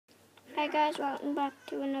Hi guys, welcome back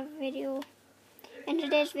to another video. In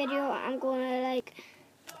today's video I'm going to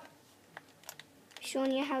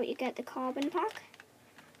showing you how you get the carbon pack.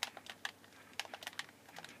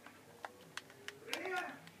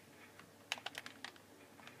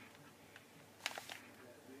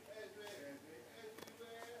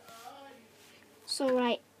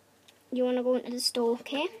 So you want to go into the store,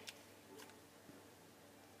 okay?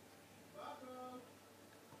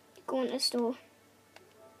 Go into the store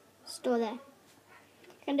there.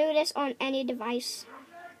 You can do this on any device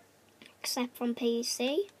except from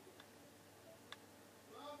PC.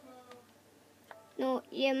 No,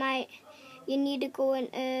 you need to go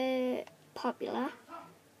into popular.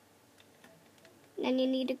 Then you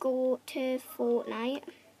need to go to Fortnite.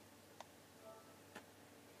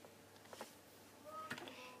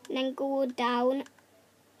 Then go down.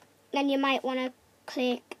 Then you might want to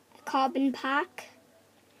click carbon pack.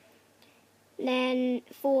 Then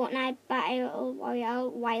Fortnite Battle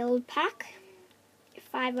Royale Wild Pack.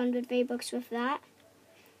 500 V-Bucks with that.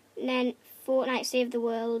 And then Fortnite Save the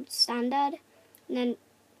World Standard. And then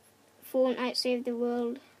Fortnite Save the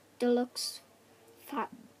World Deluxe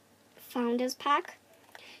Founders Pack.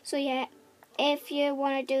 So yeah, if you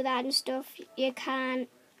want to do that and stuff, you can.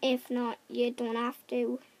 If not, you don't have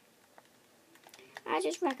to. I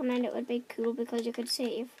just recommend it would be cool because you could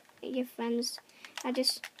see your friends. I've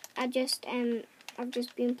just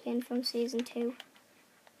been playing from season 2.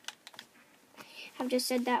 I've just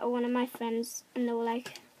said that to one of my friends and they were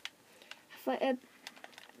like, I thought I'd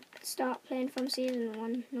start playing from season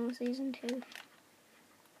 1, no season 2.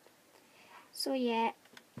 So yeah,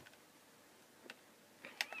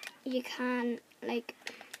 you can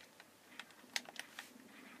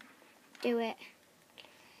do it.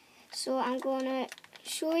 So I'm going to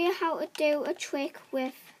show you how to do a trick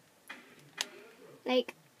with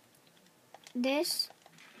this.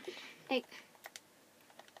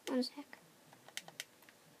 One sec.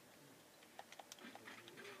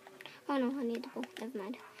 Oh no, I need the bow. Never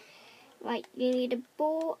mind. Right, you need a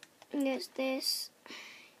bow. And there's this.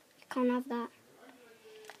 You can't have that.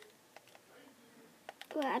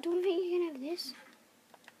 Wait, I don't think you can have this.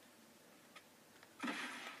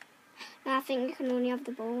 No, I think you can only have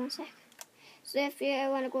the bow. One sec. So if you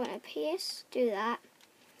want to go into pace, do that.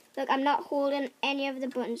 Look, I'm not holding any of the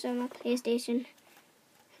buttons on my PlayStation.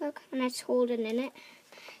 Look, I'm just holding in it.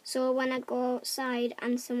 So when I go outside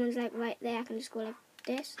and someone's right there, I can just go like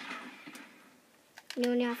this.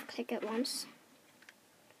 You only have to click it once.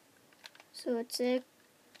 So it's a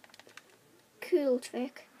cool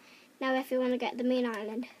trick. Now if you want to get the main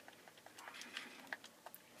island.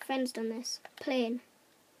 Friend's done this. Plane.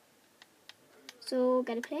 So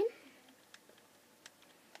get a plane.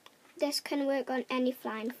 This can work on any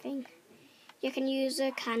flying thing. You can use a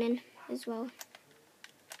cannon as well.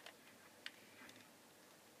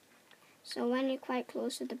 So when you're quite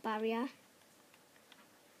close to the barrier,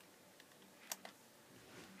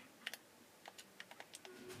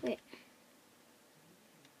 the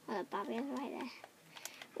barrier's right there.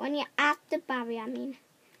 When you're at the barrier,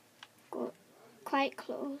 go quite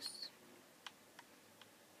close.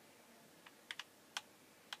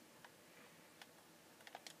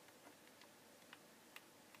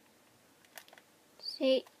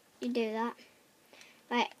 See, you do that.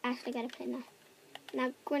 Right, actually get a plane now.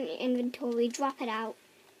 Now go into your inventory, drop it out,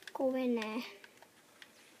 go in there,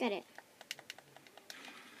 get it.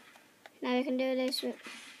 Now you can do this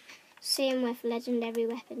same with legendary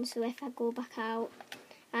weapons. So if I go back out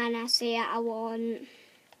and I say I want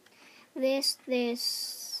this,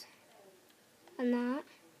 and that,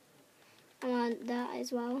 I want that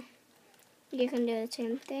as well, you can do the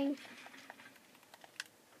same thing.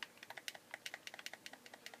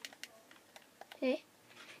 Okay.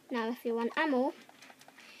 Now if you want ammo,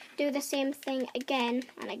 do the same thing again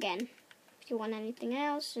and again. If you want anything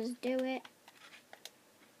else, just do it.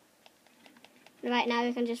 Right now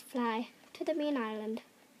you can just fly to the main island.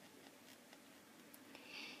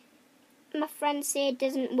 My friends say it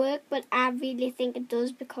doesn't work, but I really think it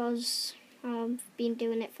does because I've been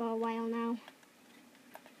doing it for a while now.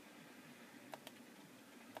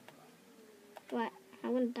 What? I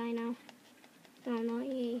wouldn't die now. No, not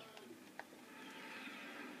you.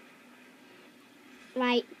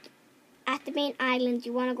 Right, at the main island,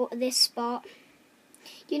 you want to go to this spot.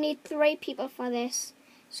 You need 3 people for this,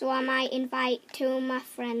 so I might invite 2 of my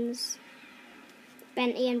friends,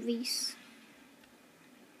 Bentley and Reese.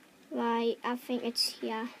 Right, I think it's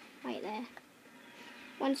here, right there.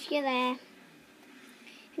 Once you're there,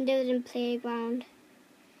 you can do it in playground.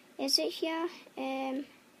 Is it here?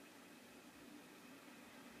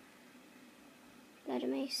 Let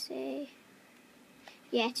me see.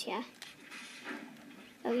 Yeah, it's here.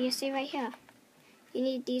 So you see right here, you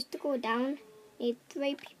need these to go down. You need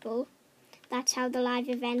 3 people. That's how the live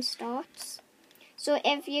event starts. So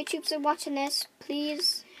if YouTubers are watching this,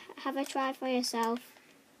 please have a try for yourself.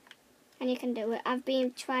 And you can do it. I've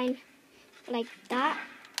been trying like that.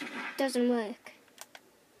 Doesn't work.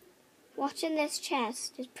 Watching this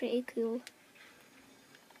chest is pretty cool.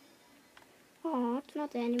 Oh, it's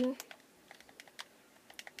not there anymore.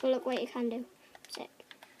 But look what you can do. Sick.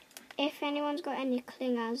 If anyone's got any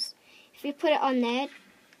clingers, if you put it on there,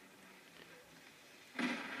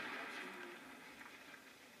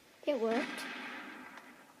 it worked.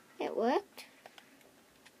 It worked.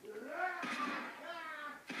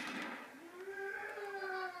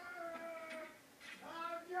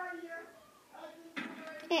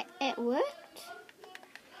 It worked.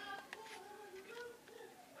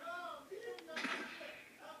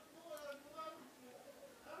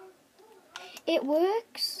 It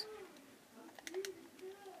works.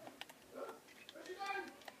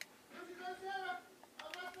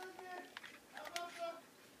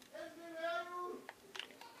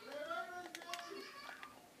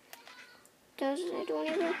 Does it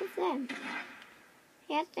only work with them?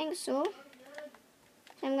 Yeah, I think so.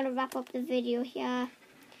 So I'm going to wrap up the video here.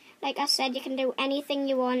 Like I said, you can do anything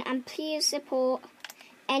you want, and please support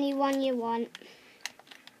anyone you want.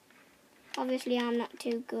 Obviously, I'm not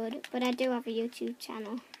too good, but I do have a YouTube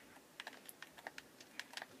channel.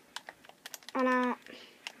 And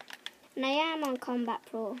I am on Combat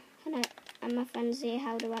Pro, and my friends say,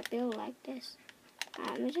 how do I build like this?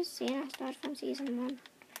 I'm just saying I started from Season 1.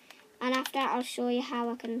 And after that, I'll show you how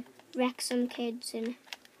I can wreck some kids in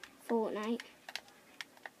Fortnite.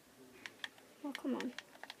 Oh, come on.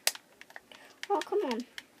 Oh, come on.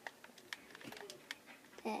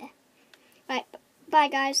 There. Right, bye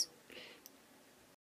guys.